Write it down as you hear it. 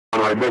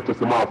I meant to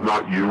come off,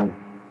 not you.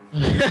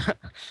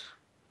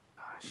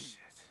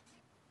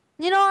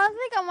 You know, I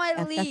think I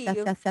might leave.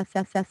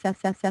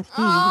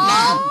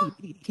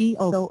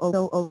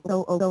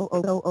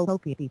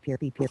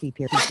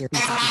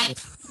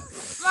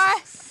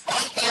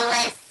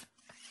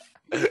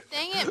 Dang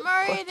it,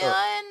 Mario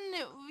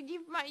Dylan.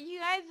 You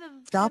guys have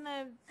Stop.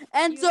 gonna...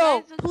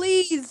 Enzo,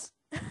 please.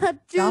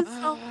 Do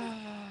something.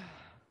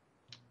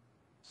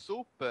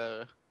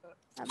 Super.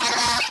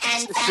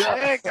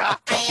 Enzo's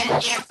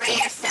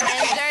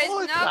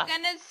not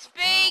gonna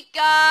speak,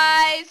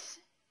 guys.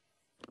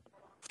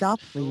 Stop,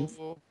 please.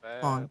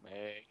 Fawn.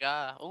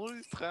 Mega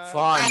ultra.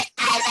 Fawn.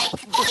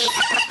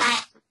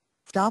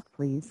 Stop,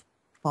 please.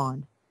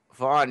 Fawn.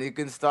 Fawn, you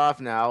can stop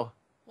now.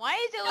 Why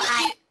is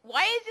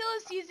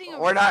Illis using a...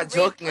 We're not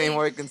joking read,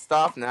 anymore, you can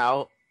stop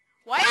now.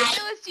 Why is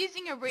Illis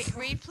using a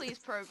read please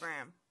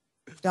program?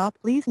 Stop,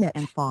 please, Net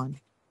and Fawn.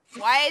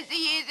 Why is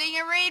he using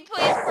a read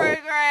please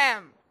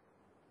program?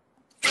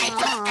 I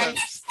don't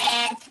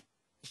understand.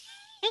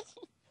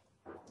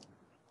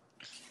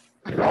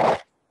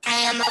 I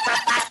am a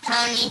robot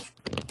pony.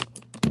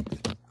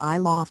 I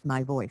lost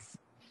my voice.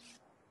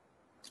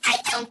 I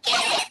don't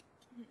get it.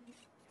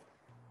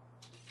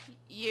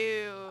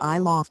 I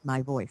lost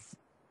my voice.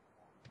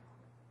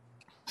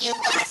 You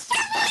lost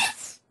your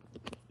voice.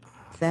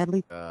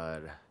 Sadly.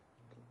 God.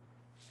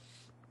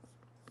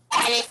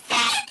 That is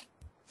sad.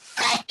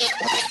 But it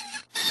would be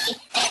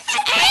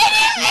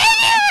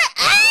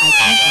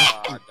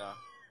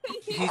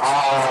She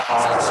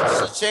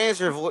changed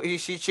her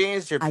voice. She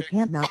changed her. I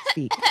can't not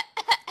speak.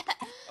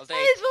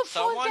 Okay,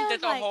 someone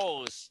did the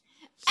hose.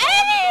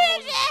 Someone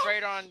did the hose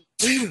straight on.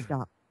 Please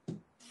stop.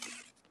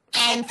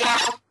 And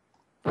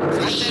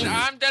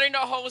I'm getting the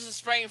hose and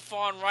spraying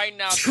Fawn right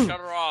now to shut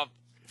her off.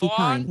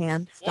 Fawn,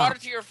 hand, water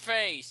to your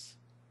face.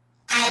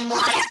 I'm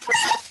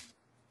waterproof.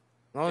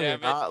 No, Damn you're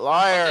it. not.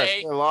 Liar.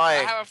 Okay, You're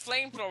lying. I have a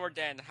flamethrower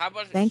then. How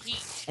about Thanks, heat?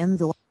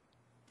 Enzo.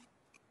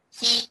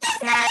 Heat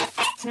does not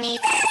affect me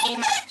very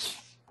much.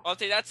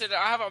 Okay, that's it.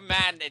 I have a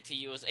magnet to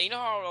use. And you know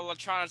how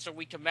electronics are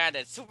weak to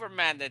magnet? Super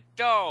magnet,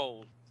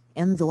 go!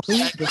 Enzo,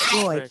 please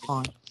destroy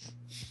Fawn.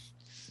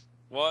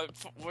 What?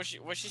 What's she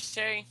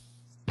saying?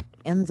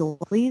 Enzo,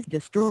 please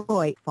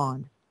destroy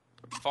Fawn.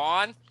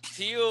 Fawn?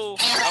 To you.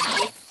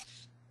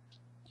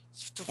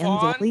 To Enzo,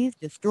 Fawn? please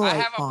destroy I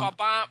have Fawn. a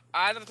bomb.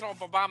 I don't throw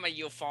a bomb at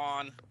you,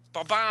 Fawn.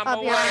 Bomb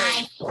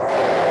away.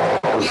 Dang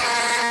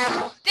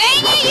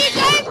it, you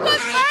guys put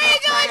Mario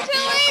Dylan to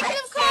leave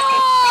the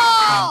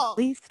call!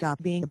 Please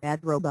stop being a bad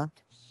robot.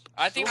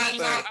 I think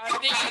Mega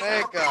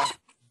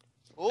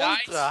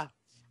ultra.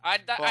 I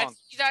think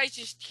you guys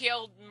just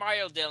killed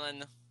Mario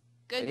Dylan.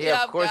 Good Yeah,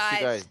 job, of course guys.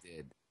 you guys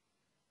did.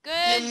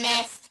 Good. You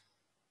missed.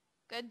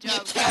 Good You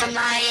job, killed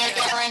Mario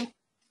Dylan.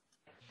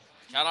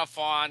 Shut up,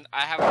 Fawn.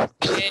 I have a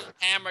big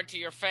hammer to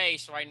your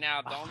face right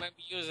now. Don't let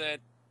me use it.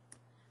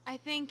 I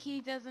think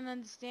he doesn't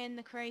understand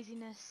the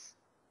craziness.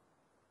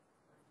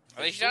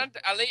 At least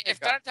if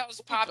Donna tells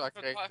what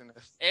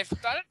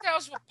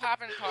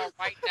popping called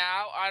right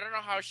now, I don't know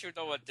how she'll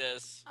deal with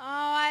this. Oh,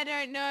 I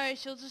don't know.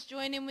 She'll just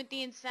join in with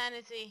the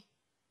insanity.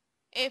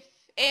 If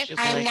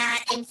I'm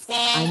not I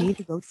insane. need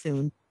to go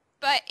soon.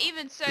 But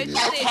even so, Okay,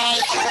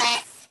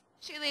 Ellis.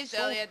 she leaves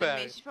earlier than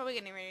me. She's probably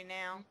getting ready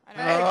now. I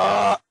don't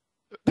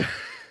know.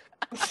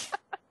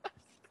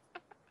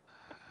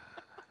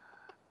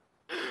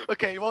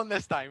 Okay, one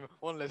last time.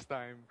 One last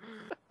time.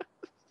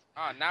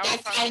 Oh, now Does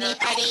it's on her.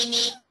 anybody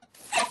need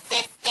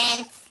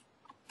assistance?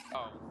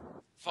 Oh.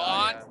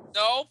 Fawn?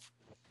 Nope.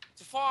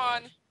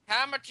 Fawn,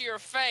 hammer to your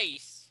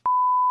face.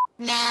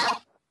 No.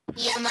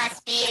 You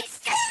must be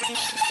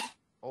exterminated.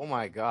 Oh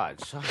my God!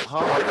 Shut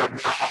up.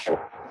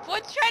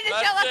 Fawn's trying to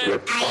sound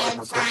like I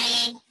am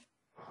trying.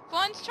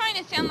 Fawn's trying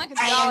to sound like a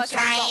I am Dalek and it's not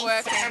trying,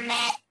 working. Sir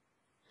Matt.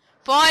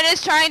 Fawn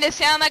is trying to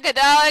sound like a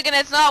Dalek and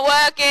it's not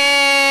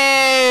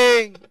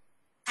working.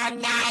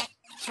 I'm not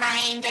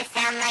trying to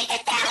sound like a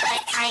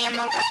Dalek. I am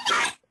a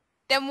robot.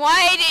 Then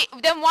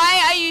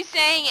why are you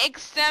saying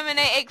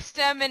exterminate,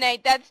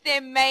 exterminate? That's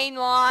their main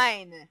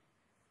line.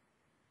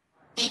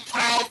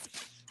 Because,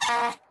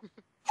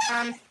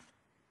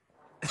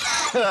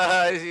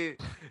 She-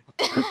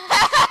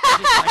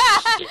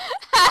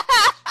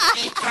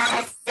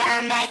 because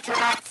Sir Matt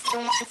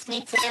wants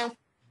me to.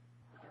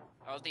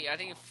 Oh, I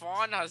think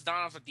Fawn has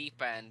gone off the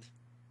deep end.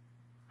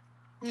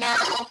 No.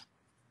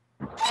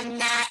 I'm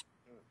not.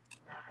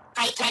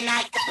 I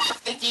cannot go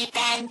off the deep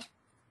end.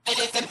 It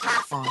is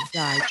impossible Fawn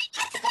died.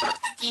 to go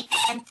off the deep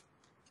end.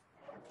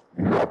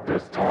 Not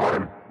this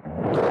time.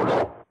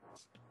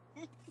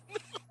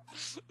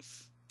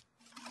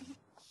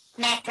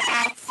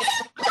 Makaratsu,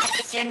 what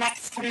is your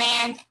next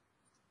command?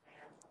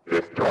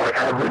 Destroy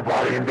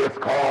everybody in this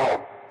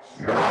call.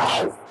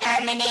 Now.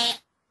 Exterminate.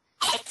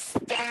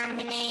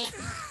 Exterminate.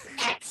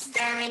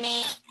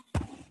 Exterminate.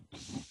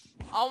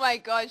 Oh my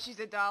god, she's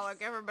a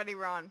Dalek. Everybody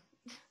run.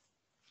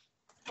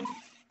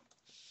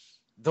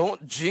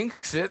 Don't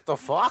jinx it. The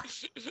fuck?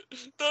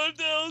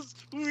 Thunders,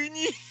 we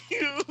need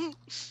you.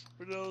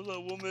 For those a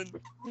woman.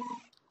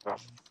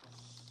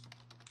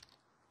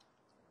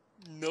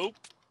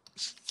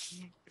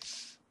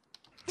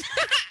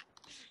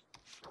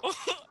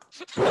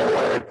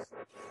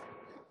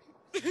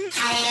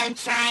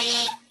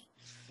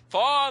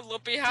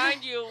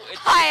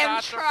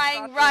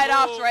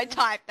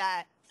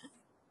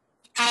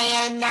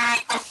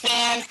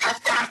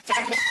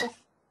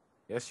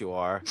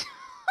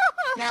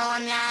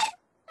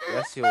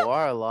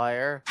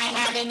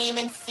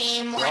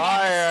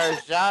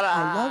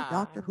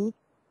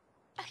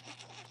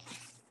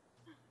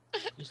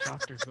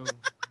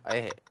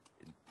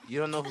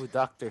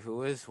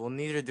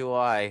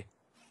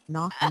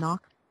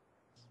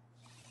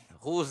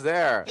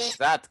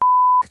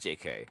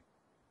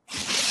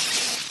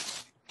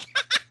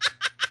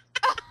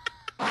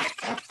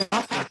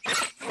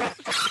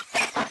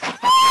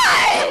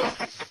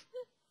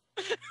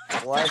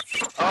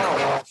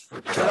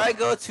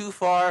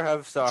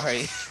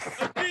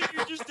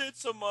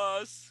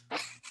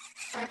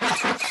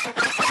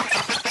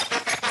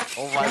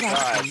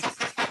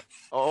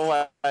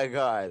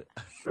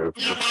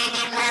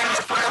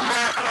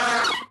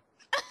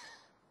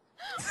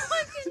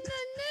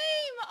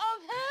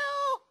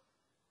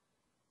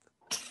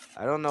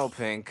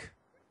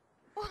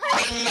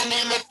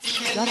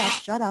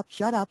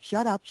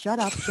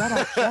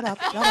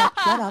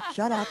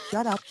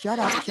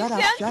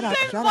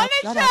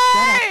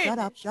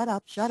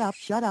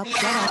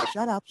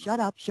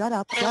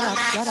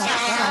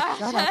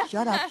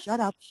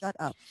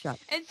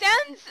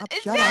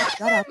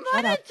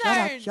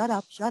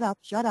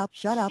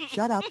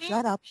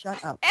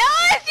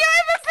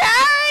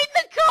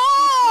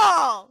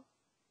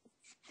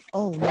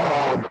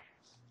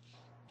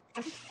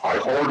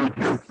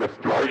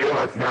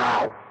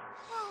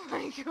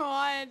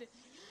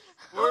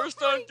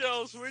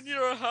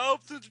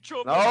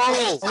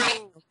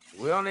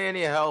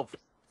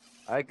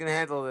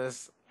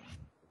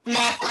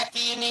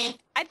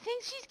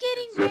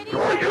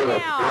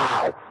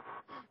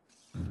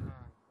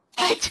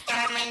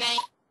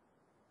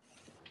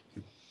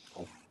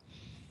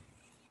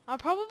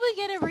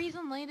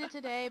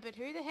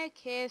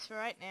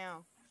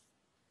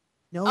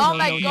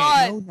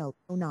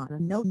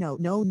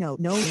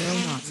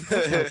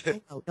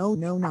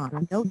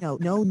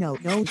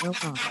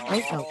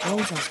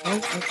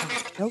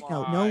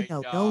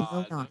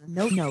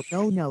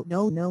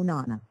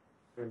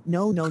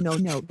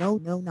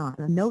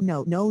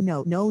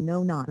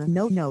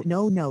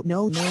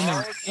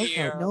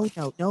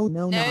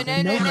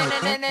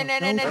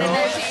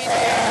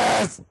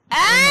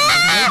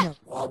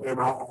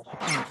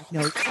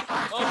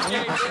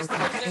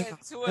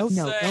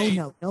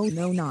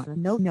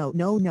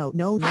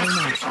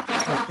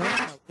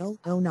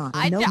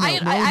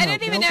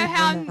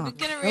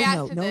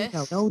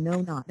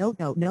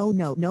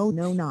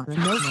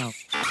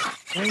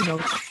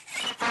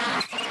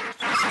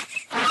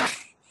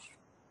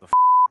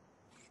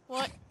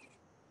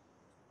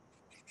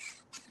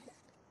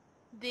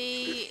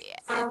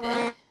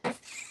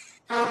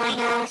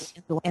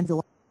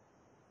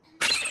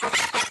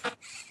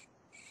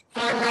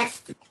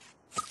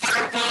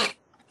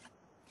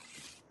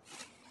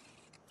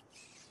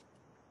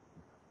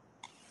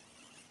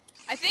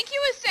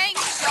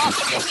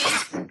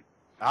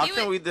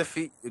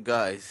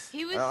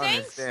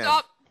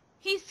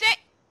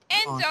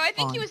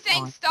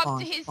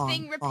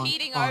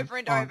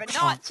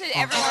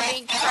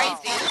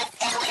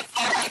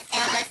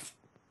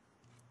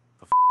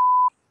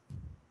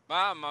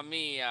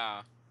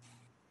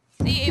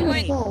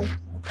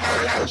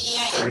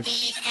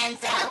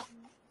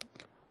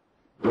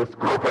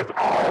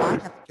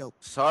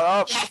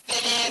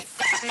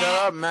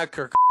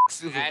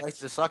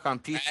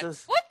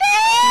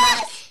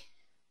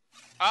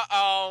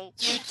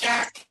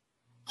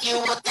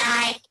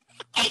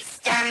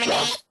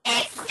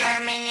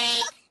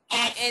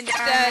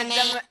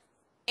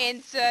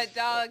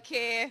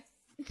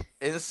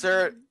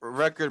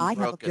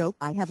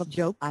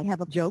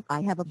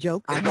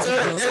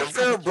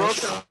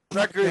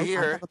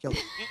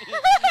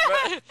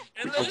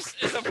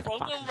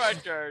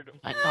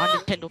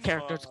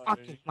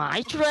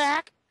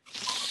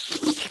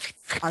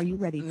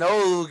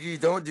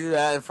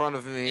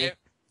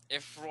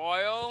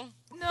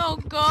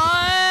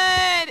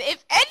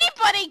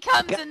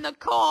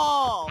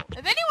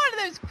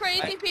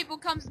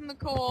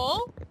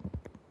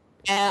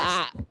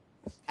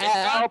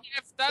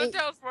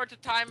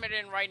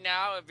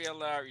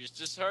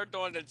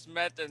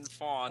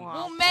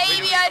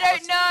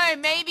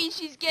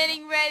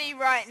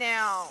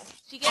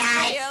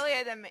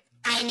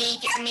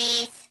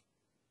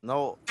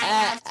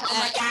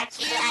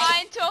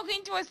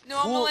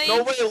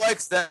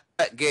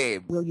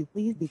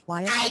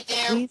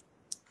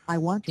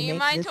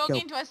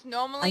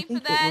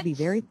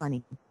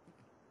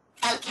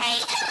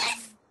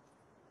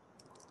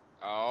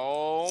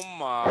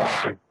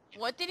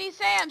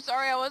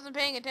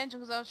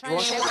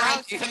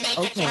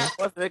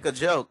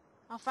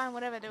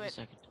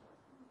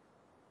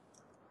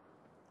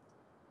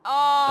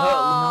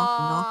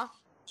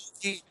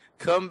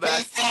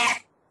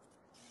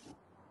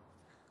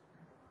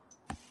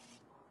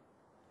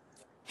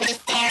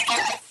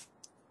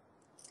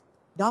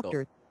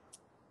 Doctor.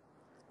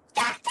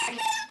 Doctor.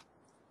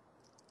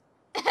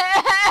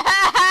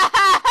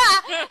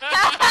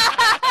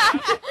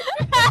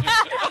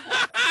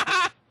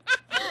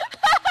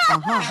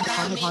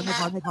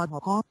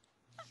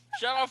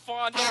 Shut up,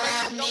 Fawn.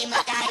 Hello, me,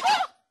 my guy.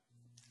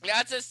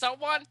 Yeah, does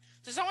someone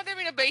give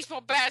me the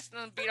baseball bat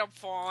and then beat up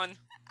Fawn?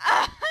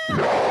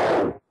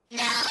 No.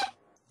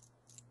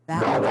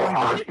 That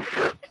was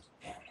funny.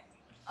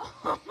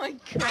 Oh my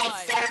I god.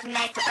 serve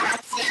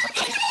necropathy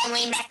and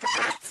only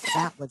necropathy.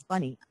 That was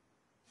funny.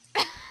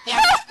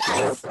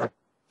 Yes.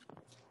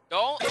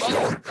 Don't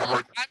look.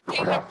 I'm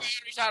taking the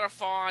batteries out of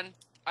Fawn.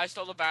 I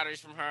stole the batteries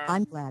from her.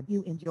 I'm glad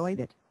you enjoyed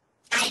it.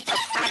 I put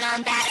fun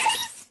on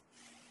batteries.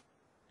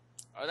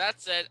 Oh,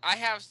 that's it. I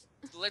have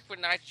liquid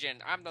nitrogen.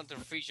 I'm done to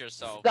freeze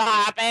yourself.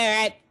 Stop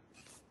it!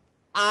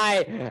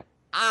 I.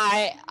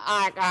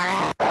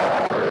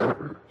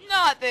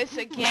 Not this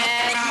again.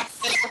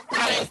 Necropathy.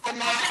 What is the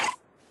matter?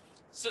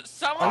 So,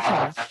 someone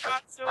Okay.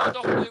 fill the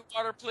holy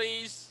water,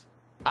 please.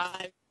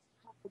 I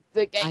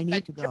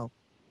need to go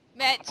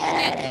Matt,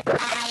 get,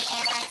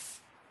 IS.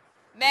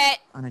 Matt,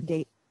 on a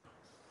date.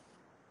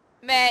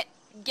 Matt,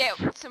 get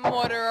some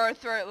water or a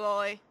throat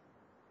lolly.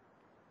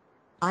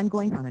 I'm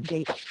going on a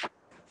date.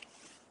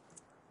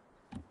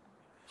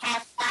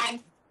 Have fun.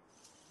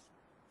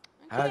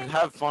 Okay.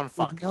 Have fun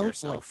fucking no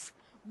yourself.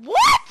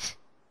 What?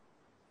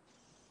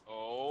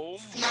 Oh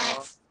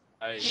Nuts.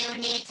 my. You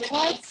need to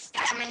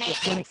exterminate.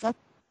 When it's up,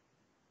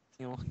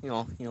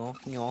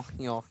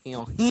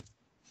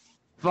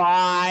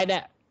 Fawn,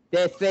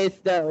 this is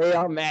the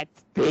real Matt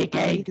I need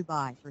speaking. to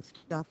buy her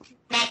stuff.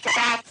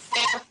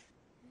 Necropathy.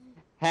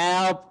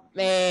 Help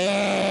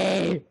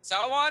me!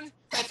 Someone?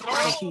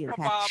 Oh, she is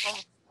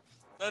hacked.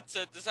 That's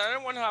it. Does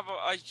anyone have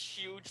a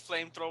huge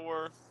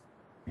flamethrower?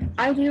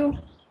 I do.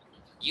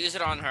 Use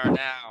it on her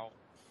now.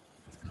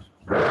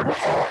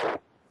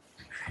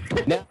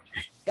 No,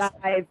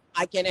 guys,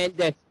 I can end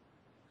this.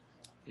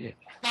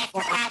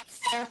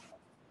 Necropathy.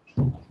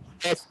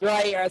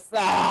 Destroy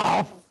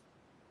yourself!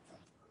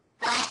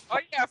 Oh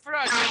yeah, I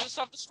forgot. Use the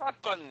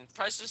self-destruct button.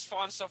 Press this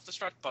Fawn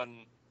self-destruct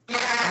button.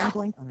 I'm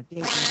going on a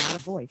date without a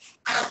voice.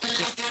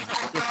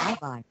 If I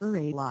buy her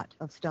a lot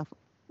of stuff,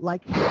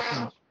 like ice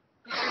cream.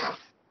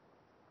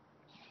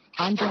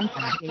 I'm going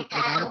on a date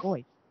without a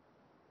voice.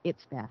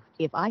 It's best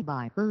if I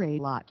buy her a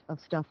lot of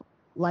stuff,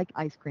 like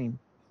ice cream.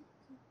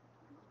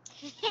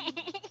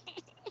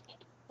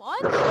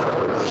 What?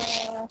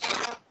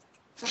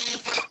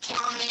 Please don't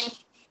kill me.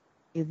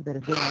 Is that a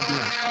good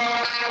idea?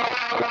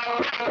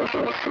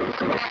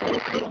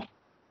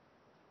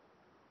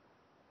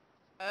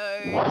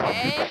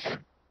 Okay.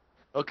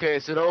 Okay,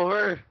 is it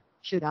over?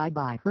 Should I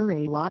buy her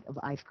a lot of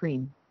ice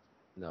cream?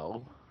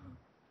 No.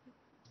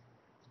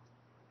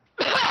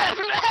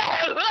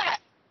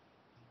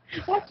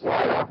 Well,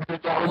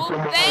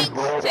 thanks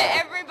to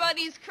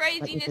everybody's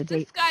craziness, a the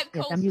date. Skype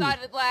Yes, call I'm you.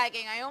 started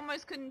lagging. I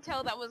almost couldn't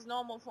tell that was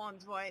normal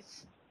Fawn's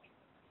voice.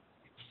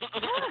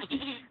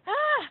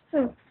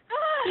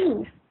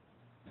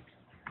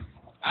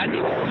 I think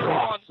it's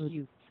on. For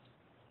you.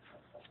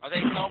 I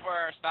think it's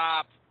over.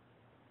 Stop.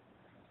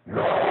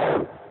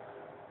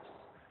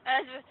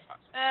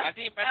 I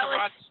think Metro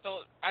Ross is still.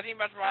 I think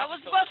Metro Ross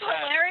is still upset.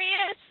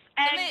 hilarious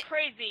and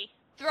crazy.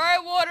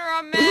 Throw water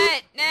on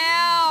Matt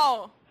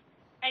now.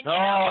 And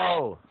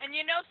No!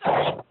 you know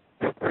something?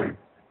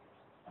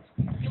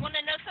 You want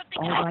to know something?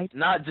 All right.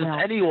 Not just Well,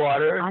 any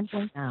water. I'm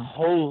going now.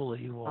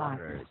 Holy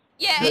water.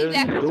 Yeah,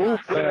 exactly.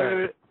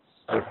 Super.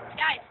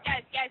 Guys.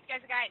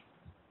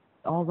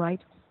 All right.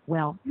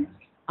 Well,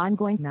 I'm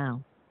going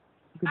now.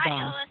 Hi,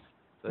 Goodbye.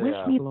 Ellis.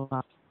 Wish me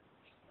luck.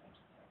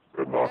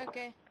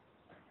 Okay.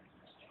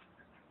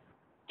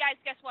 Guys,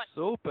 guess what?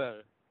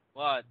 Super.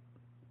 What?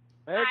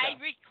 Mega. I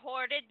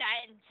recorded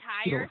that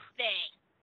entire thing.